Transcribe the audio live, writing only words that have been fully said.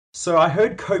So I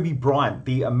heard Kobe Bryant,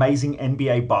 the amazing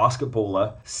NBA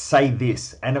basketballer, say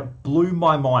this, and it blew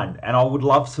my mind. And I would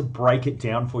love to break it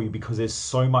down for you because there's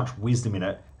so much wisdom in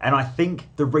it. And I think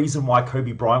the reason why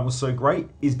Kobe Bryant was so great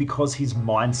is because his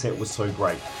mindset was so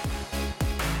great.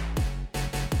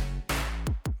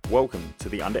 Welcome to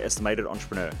The Underestimated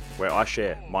Entrepreneur, where I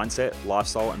share mindset,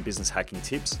 lifestyle, and business hacking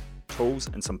tips, tools,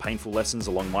 and some painful lessons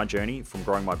along my journey from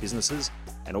growing my businesses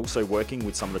and also working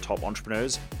with some of the top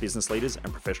entrepreneurs, business leaders,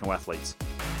 and professional athletes.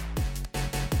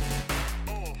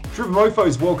 Driven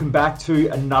Mofos, welcome back to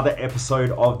another episode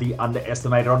of The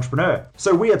Underestimated Entrepreneur.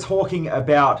 So we are talking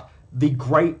about the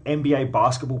great NBA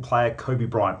basketball player Kobe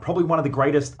Bryant, probably one of the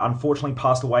greatest. Unfortunately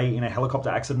passed away in a helicopter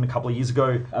accident a couple of years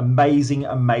ago. Amazing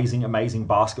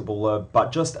basketballer,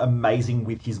 but just amazing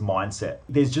with his mindset.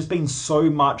 There's just been so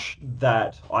much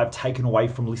that I've taken away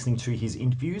from listening to his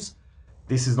interviews.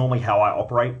 This is normally how I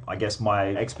operate. I guess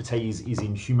my expertise is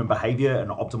in human behavior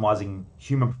and optimizing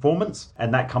human performance,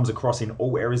 and that comes across in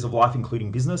all areas of life,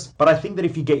 including business. But I think that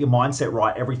if you get your mindset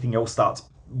right, everything else starts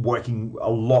working a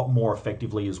lot more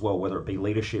effectively as well, whether it be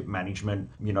leadership, management,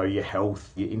 your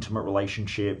health, your intimate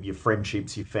relationship, your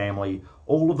friendships, your family.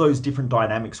 All of those different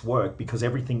dynamics work because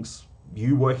everything's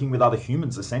you working with other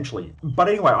humans essentially. But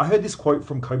anyway, I heard this quote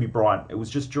from Kobe Bryant. It was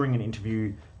just during an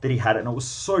interview that he had, and it was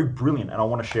so brilliant, and I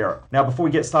want to share it. Now, before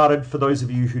we get started, for those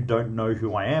of you who don't know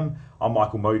who I am, I'm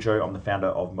Michael Mojo. I'm the founder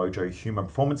of Mojo Human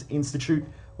Performance Institute,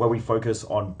 where we focus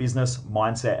on business,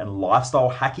 mindset, and lifestyle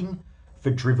hacking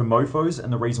for driven mofos.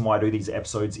 And the reason why I do these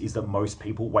episodes is that most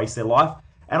people waste their life,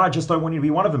 and I just don't want you to be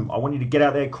one of them. I want you to get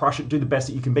out there, crush it, do the best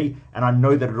that you can be, and I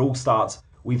know that it all starts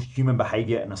with human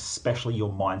behavior and especially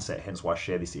your mindset, hence why I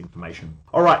share this information.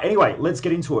 All right, anyway, let's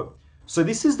get into it. So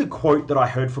this is the quote that I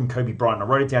heard from Kobe Bryant. I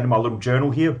wrote it down in my little journal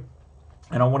here,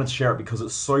 and I wanted to share it because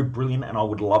it's so brilliant, and I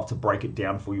would love to break it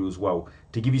down for you as well,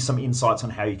 to give you some insights on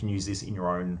how you can use this in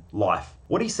your own life.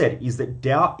 What he said is that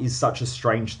doubt is such a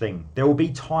strange thing. There will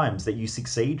be times that you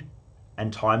succeed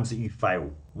and times that you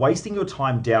fail. Wasting your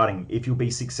time doubting if you'll be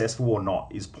successful or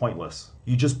not is pointless.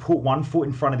 You just put one foot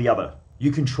in front of the other.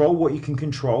 You control what you can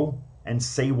control and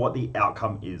see what the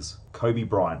outcome is. Kobe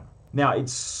Bryant. Now,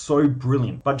 it's so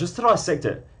brilliant, but just to dissect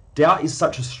it, doubt is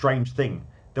such a strange thing.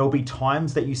 There will be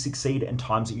times that you succeed and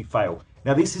times that you fail.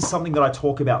 Now, this is something that I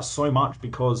talk about so much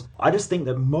because I just think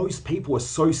that most people are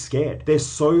so scared. They're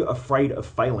so afraid of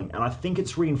failing. And I think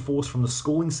it's reinforced from the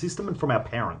schooling system and from our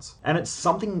parents. And it's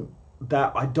something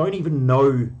that I don't even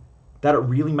know that it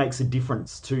really makes a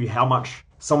difference to how much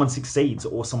someone succeeds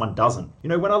or someone doesn't.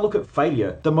 When I look at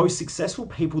failure, the most successful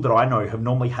people that I know have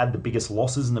normally had the biggest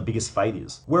losses and the biggest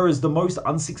failures. Whereas the most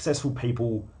unsuccessful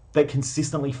people that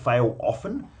consistently fail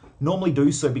often normally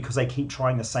do so because they keep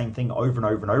trying the same thing over and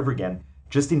over and over again,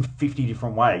 just in 50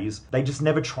 different ways. They just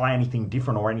never try anything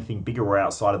different or anything bigger or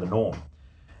outside of the norm.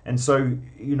 And so,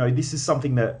 this is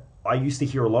something that I used to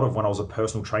hear a lot of when I was a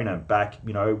personal trainer back,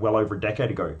 well over a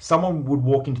decade ago. Someone would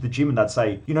walk into the gym and they'd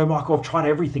say, Michael, I've tried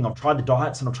everything. I've tried the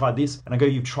diets and I've tried this. And I go,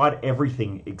 you've tried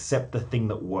everything except the thing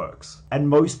that works. And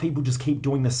most people just keep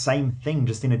doing the same thing,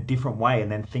 just in a different way,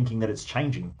 and then thinking that it's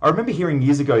changing. I remember hearing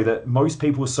years ago that most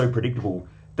people are so predictable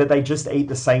that they just eat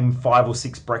the same 5 or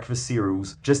 6 breakfast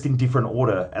cereals, just in different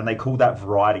order, and they call that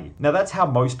variety. Now, that's how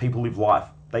most people live life.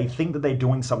 They think that they're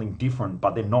doing something different,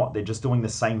 but they're not. They're just doing the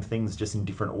same things, just in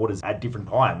different orders at different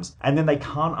times. And then they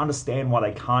can't understand why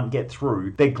they can't get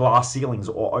through their glass ceilings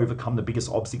or overcome the biggest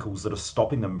obstacles that are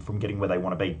stopping them from getting where they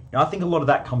want to be. Now, I think a lot of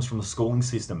that comes from the schooling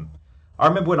system. I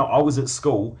remember when I was at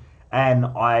school and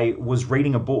I was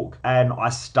reading a book and I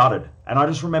stuttered. And I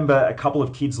just remember a couple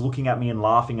of kids looking at me and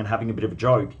laughing and having a bit of a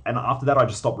joke. And after that, I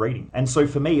just stopped reading. And so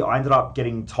for me, I ended up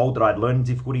getting told that I had learning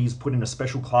difficulties, put into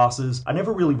special classes. I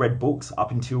never really read books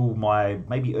up until my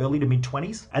maybe early to mid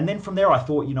 20s. And then from there, I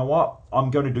thought, you know what? I'm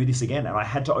going to do this again. And I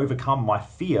had to overcome my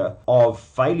fear of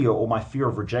failure, or my fear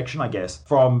of rejection, I guess,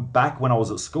 from back when I was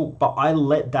at school. But I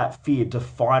let that fear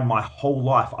define my whole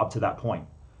life up to that point.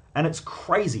 And it's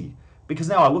crazy. Because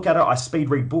now I look at it, I speed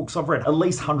read books. I've read at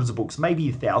least hundreds of books,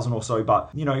 maybe 1,000 or so.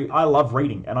 But, I love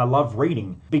reading, and I love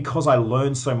reading because I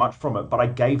learned so much from it. But I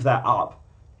gave that up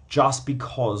just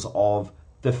because of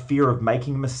the fear of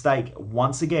making a mistake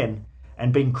once again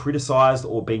and being criticized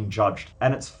or being judged.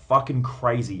 And it's fucking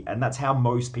crazy. And that's how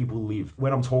most people live.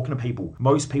 When I'm talking to people,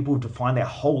 most people have defined their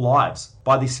whole lives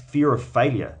by this fear of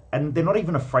failure. And they're not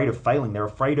even afraid of failing. They're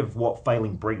afraid of what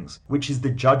failing brings, which is the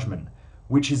judgment,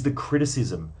 which is the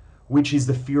criticism, which is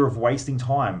the fear of wasting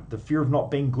time, the fear of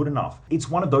not being good enough. It's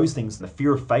one of those things. The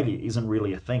fear of failure isn't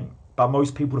really a thing. But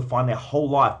most people define their whole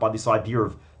life by this idea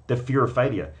of the fear of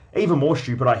failure. Even more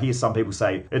stupid, I hear some people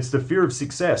say, it's the fear of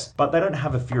success. But they don't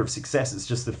have a fear of success, it's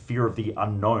just the fear of the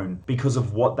unknown because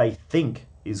of what they think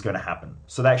is going to happen.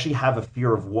 So they actually have a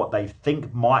fear of what they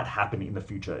think might happen in the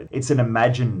future. It's an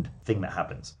imagined thing that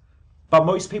happens. But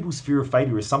most people's fear of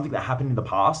failure is something that happened in the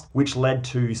past, which led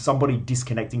to somebody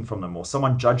disconnecting from them, or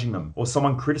someone judging them, or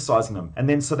someone criticizing them. And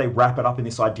then so they wrap it up in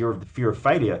this idea of the fear of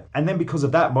failure. And then because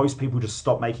of that, most people just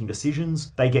stop making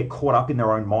decisions. They get caught up in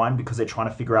their own mind because they're trying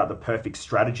to figure out the perfect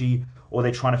strategy, or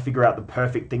they're trying to figure out the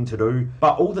perfect thing to do.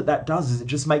 But all that does is it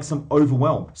just makes them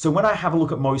overwhelmed. So when I have a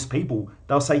look at most people,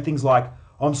 they'll say things like,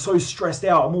 I'm so stressed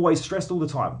out, I'm always stressed all the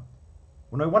time.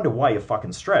 Well, no wonder why you're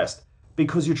fucking stressed.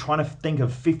 Because you're trying to think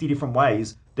of 50 different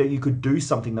ways that you could do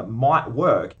something that might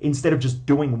work instead of just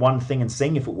doing one thing and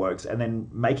seeing if it works and then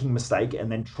making a mistake and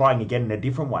then trying again in a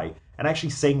different way and actually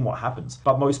seeing what happens.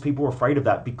 But most people are afraid of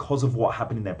that because of what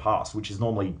happened in their past, which is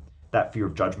normally that fear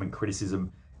of judgment,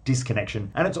 criticism,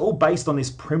 disconnection. And it's all based on this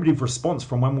primitive response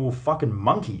from when we were fucking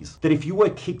monkeys, that if you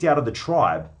were kicked out of the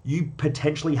tribe, you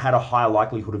potentially had a higher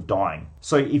likelihood of dying.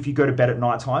 So if you go to bed at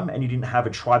nighttime and you didn't have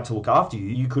a tribe to look after you,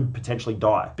 you could potentially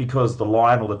die because the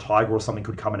lion or the tiger or something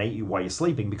could come and eat you while you're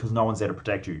sleeping because no one's there to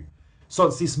protect you. So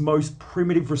it's this most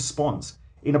primitive response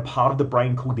in a part of the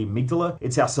brain called the amygdala.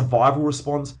 It's our survival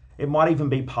response. It might even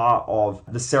be part of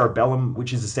the cerebellum,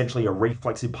 which is essentially a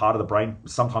reflexive part of the brain.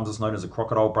 Sometimes it's known as a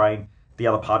crocodile brain. The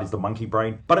other part is the monkey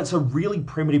brain. But it's a really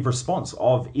primitive response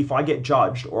of if I get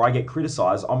judged or I get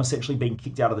criticized, I'm essentially being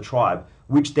kicked out of the tribe,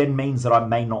 which then means that I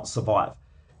may not survive.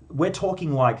 We're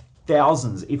talking like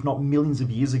thousands, if not millions of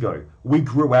years ago. We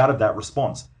grew out of that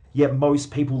response. Yet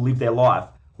most people live their life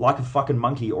like a fucking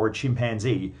monkey or a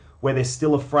chimpanzee, where they're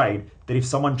still afraid that if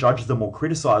someone judges them or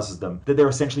criticizes them, that they're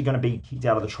essentially going to be kicked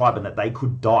out of the tribe and that they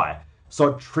could die. So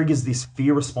it triggers this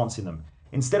fear response in them.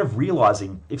 Instead of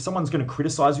realizing if someone's going to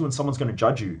criticize you and someone's going to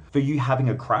judge you for you having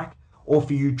a crack or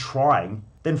for you trying,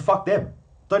 then fuck them.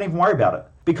 Don't even worry about it.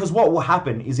 Because what will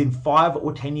happen is in 5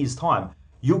 or 10 years' time,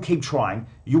 you'll keep trying,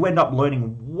 you end up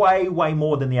learning way, way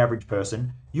more than the average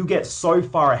person, you get so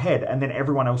far ahead, and then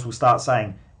everyone else will start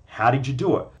saying, how did you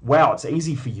do it? Wow, it's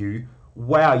easy for you.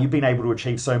 Wow, you've been able to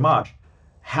achieve so much.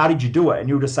 How did you do it? And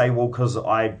you'll just say, well, because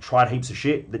I tried heaps of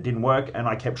shit that didn't work, and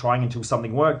I kept trying until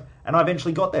something worked, and I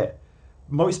eventually got there.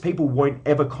 Most people won't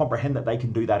ever comprehend that they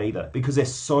can do that either because they're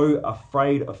so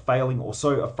afraid of failing or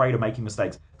so afraid of making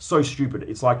mistakes. So stupid.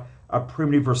 It's like a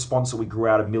primitive response that we grew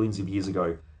out of millions of years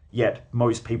ago. Yet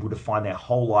most people define their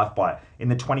whole life by it. In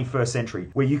the 21st century,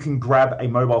 where you can grab a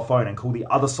mobile phone and call the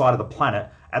other side of the planet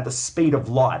at the speed of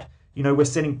light. You know, we're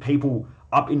sending people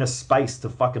up into space to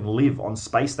fucking live on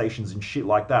space stations and shit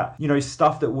like that. You know,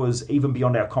 stuff that was even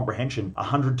beyond our comprehension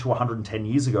 100 to 110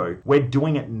 years ago. We're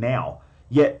doing it now.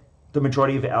 Yet the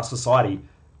majority of our society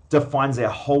defines their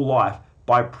whole life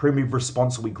by a primitive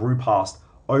response we grew past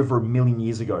over 1 million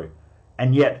years ago.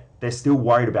 And yet they're still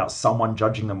worried about someone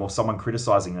judging them or someone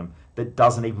criticizing them that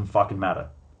doesn't even fucking matter.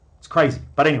 It's crazy.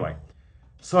 But anyway,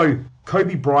 so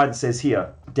Kobe Bryant says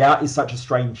here, doubt is such a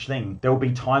strange thing. There will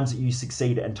be times that you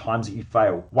succeed and times that you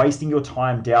fail. Wasting your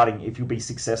time doubting if you'll be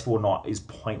successful or not is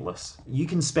pointless. You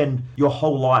can spend your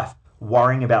whole life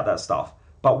worrying about that stuff,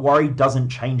 but worry doesn't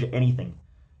change anything.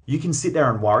 You can sit there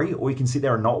and worry, or you can sit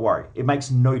there and not worry. It makes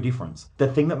no difference.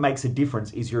 The thing that makes a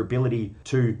difference is your ability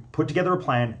to put together a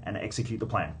plan and execute the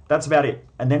plan. That's about it.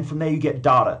 And then from there you get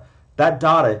data. That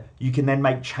data, you can then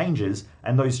make changes,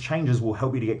 and those changes will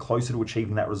help you to get closer to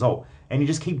achieving that result. And you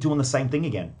just keep doing the same thing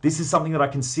again. This is something that I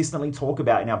consistently talk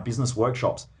about in our business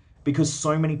workshops because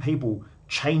so many people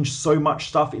change so much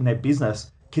stuff in their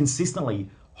business consistently,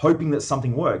 hoping that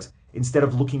something works instead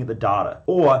of looking at the data.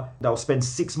 Or they'll spend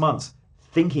 6 months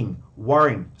thinking,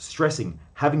 worrying, stressing,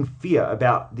 having fear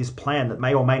about this plan that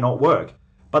may or may not work.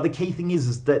 But the key thing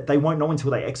is that they won't know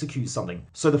until they execute something.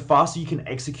 So the faster you can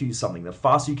execute something, the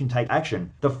faster you can take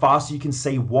action, the faster you can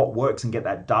see what works and get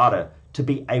that data to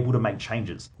be able to make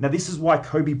changes. Now, this is why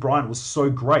Kobe Bryant was so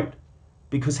great,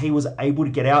 because he was able to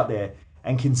get out there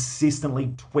and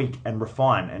consistently tweak and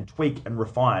refine and tweak and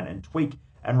refine and tweak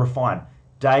and refine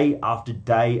day after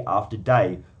day after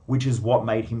day, which is what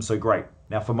made him so great.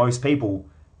 Now, for most people,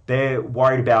 they're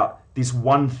worried about this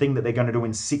one thing that they're going to do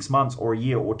in 6 months or a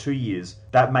year or 2 years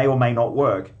that may or may not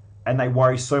work, and they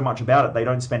worry so much about it, they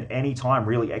don't spend any time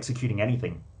really executing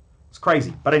anything. It's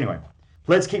crazy. But anyway,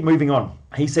 let's keep moving on.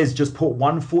 He says just put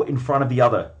one foot in front of the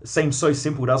other. It seems so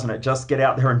simple, doesn't it? Just get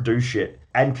out there and do shit.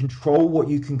 And control what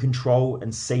you can control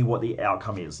and see what the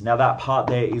outcome is. Now, that part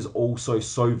there is also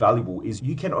so valuable, is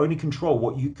you can only control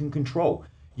what you can control.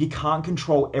 You can't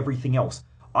control everything else.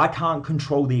 I can't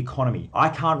control the economy. I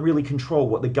can't really control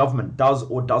what the government does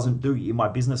or doesn't do in my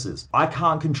businesses. I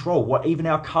can't control what even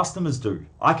our customers do.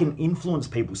 I can influence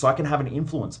people, so I can have an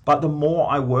influence. But the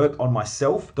more I work on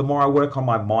myself, the more I work on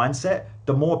my mindset,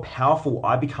 the more powerful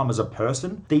I become as a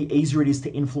person, the easier it is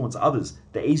to influence others.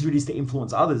 The easier it is to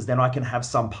influence others, then I can have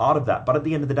some part of that. But at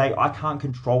the end of the day, I can't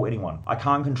control anyone. I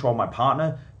can't control my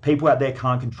partner. People out there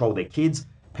can't control their kids.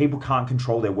 People can't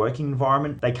control their working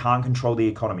environment. They can't control the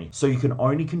economy. So you can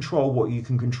only control what you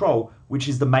can control, which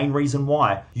is the main reason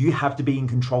why you have to be in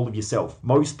control of yourself.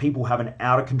 Most people have an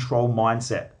out of control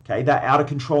mindset. Okay, that out of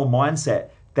control mindset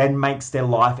then makes their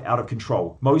life out of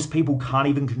control. Most people can't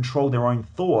even control their own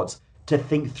thoughts to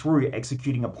think through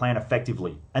executing a plan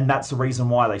effectively. And that's the reason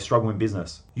why they struggle in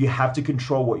business. You have to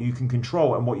control what you can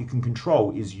control, and what you can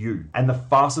control is you. And the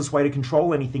fastest way to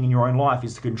control anything in your own life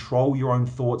is to control your own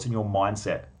thoughts and your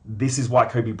mindset. This is why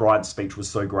Kobe Bryant's speech was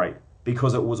so great,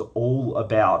 because it was all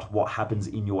about what happens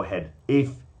in your head.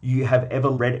 If you have ever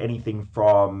read anything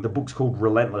from the book's called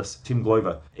Relentless, Tim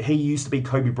Glover, he used to be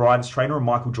Kobe Bryant's trainer and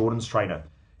Michael Jordan's trainer.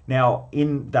 Now,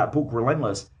 in that book,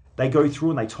 Relentless, they go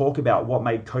through and they talk about what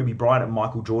made Kobe Bryant and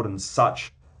Michael Jordan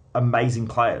such amazing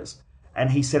players.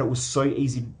 And he said it was so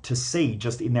easy to see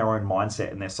just in their own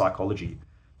mindset and their psychology.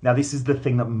 Now, this is the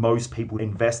thing that most people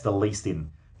invest the least in.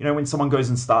 You know, when someone goes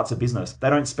and starts a business, they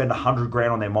don't spend 100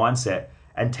 grand on their mindset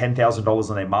and $10,000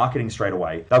 on their marketing straight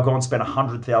away. They'll go and spend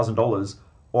 $100,000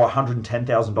 or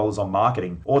 $110,000 on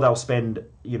marketing, or they'll spend,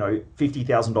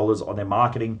 $50,000 on their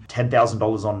marketing,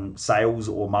 $10,000 on sales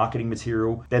or marketing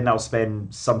material. Then they'll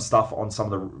spend some stuff on some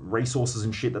of the resources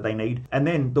and shit that they need. And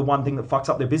then the one thing that fucks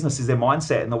up their business is their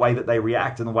mindset and the way that they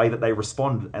react and the way that they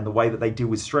respond and the way that they deal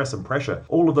with stress and pressure,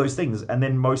 all of those things. And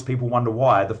then most people wonder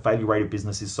why the failure rate of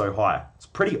business is so high. It's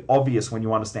pretty obvious when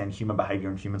you understand human behavior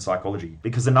and human psychology,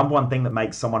 because the number one thing that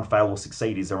makes someone fail or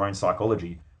succeed is their own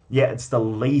psychology. Yeah, it's the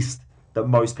least that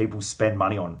most people spend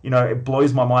money on. It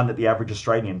blows my mind that the average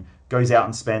Australian goes out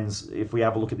and spends, if we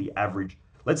have a look at the average,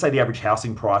 let's say the average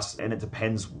housing price, and it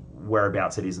depends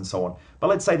whereabouts it is and so on, but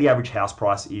let's say the average house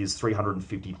price is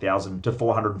 $350,000 to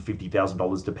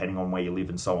 $450,000 depending on where you live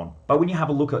and so on. But when you have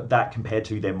a look at that compared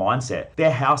to their mindset,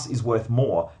 their house is worth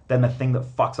more than the thing that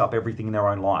fucks up everything in their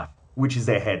own life, which is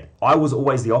their head. I was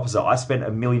always the opposite. I spent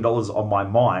 $1 million on my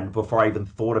mind before I even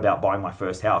thought about buying my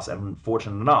first house. And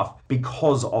fortunate enough,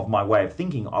 because of my way of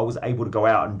thinking, I was able to go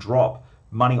out and drop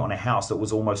money on a house that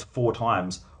was almost 4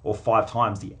 times or 5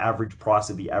 times the average price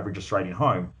of the average Australian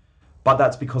home. But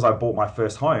that's because I bought my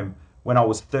first home when I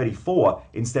was 34,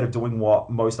 instead of doing what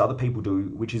most other people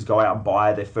do, which is go out and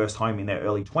buy their first home in their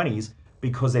early 20s,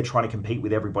 because they're trying to compete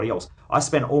with everybody else. I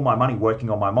spent all my money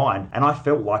working on my mind, and I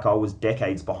felt like I was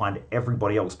decades behind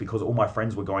everybody else because all my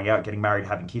friends were going out, getting married,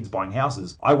 having kids, buying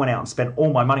houses. I went out and spent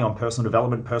all my money on personal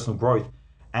development, personal growth,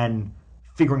 and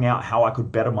figuring out how I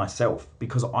could better myself,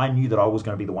 because I knew that I was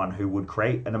going to be the one who would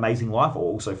create an amazing life or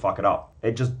also fuck it up.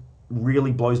 It just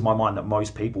really blows my mind that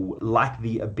most people lack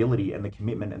the ability and the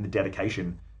commitment and the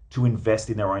dedication to invest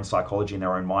in their own psychology and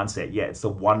their own mindset. Yeah, it's the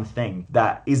one thing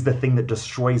that is the thing that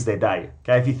destroys their day.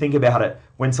 Okay, if you think about it,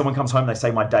 when someone comes home and they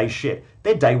say, my day's shit,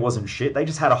 their day wasn't shit. They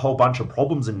just had a whole bunch of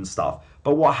problems and stuff.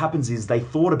 But what happens is they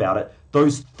thought about it.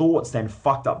 Those thoughts then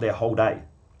fucked up their whole day.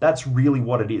 That's really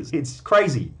what it is. It's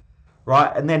crazy,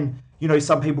 right? And then,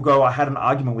 some people go, I had an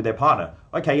argument with their partner.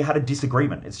 Okay, you had a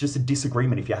disagreement. It's just a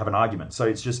disagreement if you have an argument. So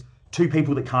it's just 2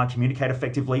 people that can't communicate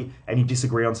effectively and you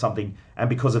disagree on something, and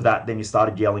because of that then you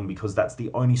started yelling because that's the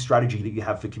only strategy that you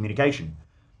have for communication.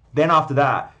 Then after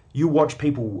that, you watch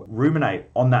people ruminate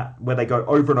on that, where they go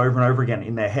over and over and over again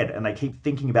in their head and they keep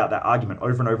thinking about that argument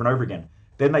over and over and over again.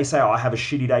 Then they say, I have a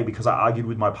shitty day because I argued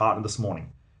with my partner this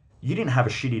morning. You didn't have a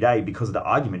shitty day because of the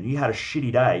argument. You had a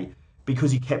shitty day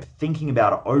because you kept thinking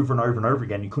about it over and over and over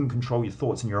again. You couldn't control your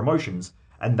thoughts and your emotions,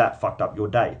 and that fucked up your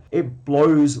day. It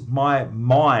blows my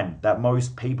mind that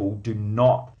most people do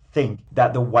not think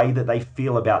that the way that they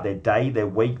feel about their day, their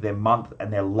week, their month,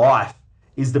 and their life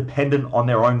is dependent on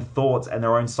their own thoughts and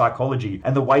their own psychology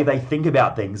and the way they think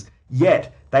about things,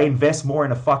 yet they invest more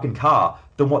in a fucking car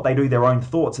than what they do their own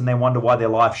thoughts, and then wonder why their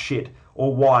life's shit,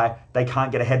 or why they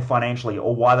can't get ahead financially,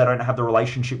 or why they don't have the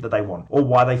relationship that they want, or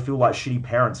why they feel like shitty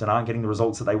parents and aren't getting the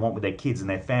results that they want with their kids and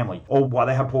their family, or why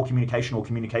they have poor communication or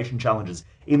communication challenges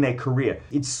in their career.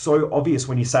 It's so obvious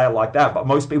when you say it like that, but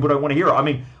most people don't want to hear it. I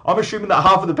mean, I'm assuming that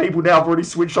half of the people now have already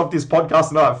switched off this podcast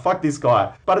and are like, fuck this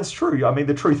guy. But it's true. I mean,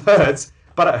 the truth hurts,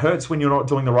 but it hurts when you're not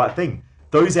doing the right thing.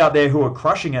 Those out there who are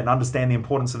crushing it and understand the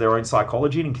importance of their own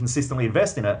psychology and consistently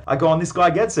invest in it are going, this guy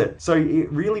gets it. So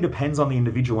it really depends on the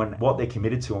individual and what they're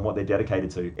committed to and what they're dedicated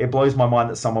to. It blows my mind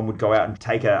that someone would go out and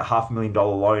take a $500,000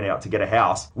 loan out to get a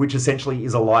house, which essentially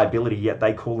is a liability, yet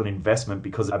they call an investment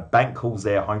because a bank calls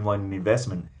their home loan an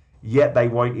investment. Yet they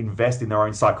won't invest in their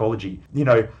own psychology. You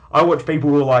know, I watch people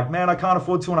who are like, man, I can't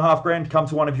afford $2,500 to come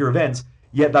to one of your events.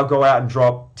 Yet they'll go out and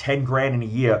drop 10 grand in a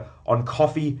year on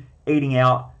coffee, eating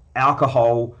out,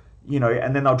 alcohol, you know,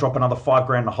 and then they'll drop another 5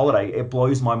 grand on a holiday. It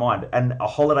blows my mind. And a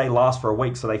holiday lasts for a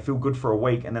week, so they feel good for a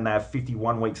week, and then they have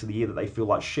 51 weeks of the year that they feel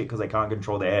like shit because they can't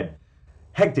control their head.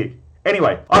 Hectic.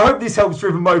 Anyway, I hope this helps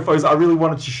Driven Mofos. I really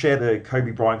wanted to share the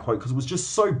Kobe Bryant quote because it was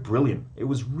just so brilliant. It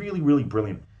was really, really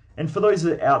brilliant. And for those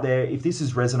out there, if this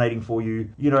is resonating for you,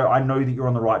 you know, I know that you're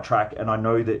on the right track, and I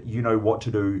know that you know what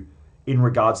to do in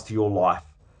regards to your life,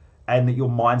 and that your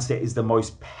mindset is the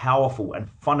most powerful and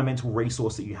fundamental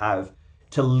resource that you have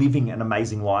to living an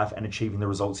amazing life and achieving the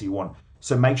results that you want.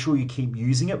 So make sure you keep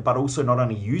using it, but also not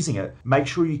only using it, make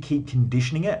sure you keep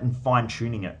conditioning it and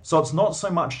fine-tuning it. So it's not so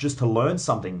much just to learn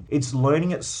something, it's learning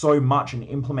it so much and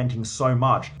implementing so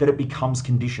much that it becomes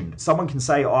conditioned. Someone can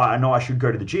say, oh, I know I should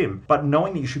go to the gym, but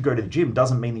knowing that you should go to the gym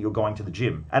doesn't mean that you're going to the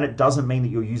gym. And it doesn't mean that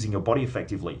you're using your body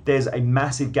effectively. There's a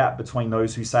massive gap between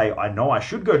those who say, I know I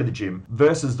should go to the gym,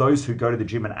 versus those who go to the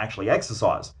gym and actually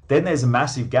exercise. Then there's a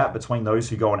massive gap between those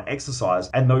who go and exercise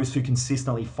and those who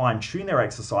consistently fine-tune their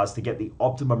exercise to get the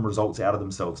optimum results out of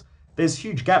themselves. There's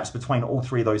huge gaps between all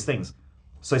three of those things.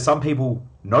 So some people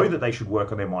know that they should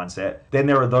work on their mindset. Then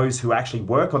there are those who actually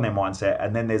work on their mindset.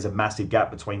 And then there's a massive gap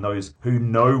between those who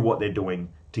know what they're doing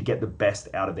to get the best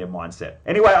out of their mindset.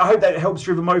 Anyway, I hope that helps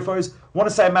Driven Mofos. Want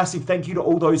to say a massive thank you to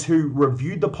all those who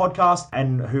reviewed the podcast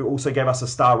and who also gave us a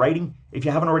star rating. If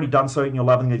you haven't already done so and you're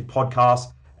loving the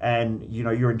podcast and you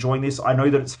know you're enjoying this, I know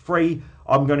that it's free.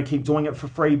 I'm going to keep doing it for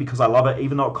free because I love it.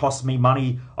 Even though it costs me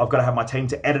money, I've got to have my team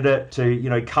to edit it, to, you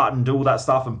know, cut and do all that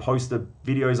stuff and post the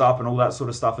videos up and all that sort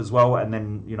of stuff as well. And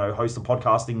then, you know, host the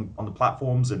podcasting on the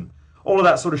platforms and all of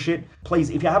that sort of shit. Please,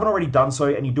 if you haven't already done so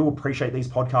and you do appreciate these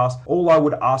podcasts, all I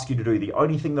would ask you to do, the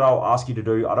only thing that I'll ask you to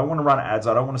do, I don't want to run ads,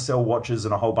 I don't want to sell watches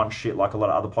and a whole bunch of shit like a lot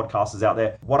of other podcasters out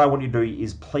there. What I want you to do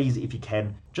is, please, if you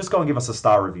can, just go and give us a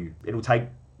star review. It'll take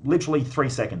literally 3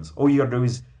 seconds. All you got to do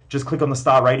is just click on the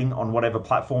star rating on whatever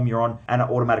platform you're on, and it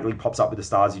automatically pops up with the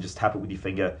stars. You just tap it with your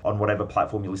finger on whatever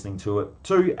platform you're listening to it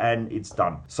to, and it's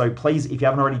done. So please, if you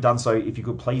haven't already done so, if you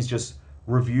could please just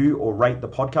review or rate the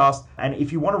podcast. And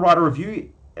if you want to write a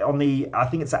review on the, I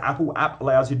think it's the Apple app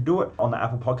allows you to do it on the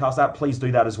Apple Podcast app, please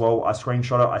do that as well. I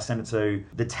screenshot it, I send it to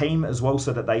the team as well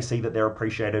so that they see that they're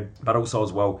appreciated, but also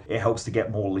as well, it helps to get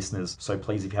more listeners. So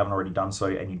please, if you haven't already done so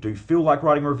and you do feel like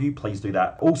writing a review, please do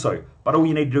that also. But all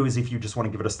you need to do is, if you just want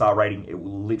to give it a star rating, it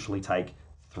will literally take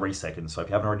 3 seconds. So if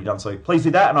you haven't already done so, please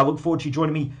do that. And I look forward to you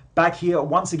joining me back here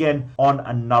once again on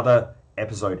another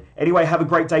episode. Anyway, have a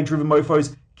great day, Driven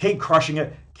Mofos. Keep crushing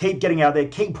it. Keep getting out there.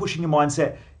 Keep pushing your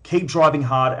mindset. Keep driving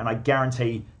hard, and I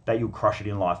guarantee that you'll crush it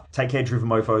in life. Take care, Driven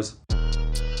Mofos.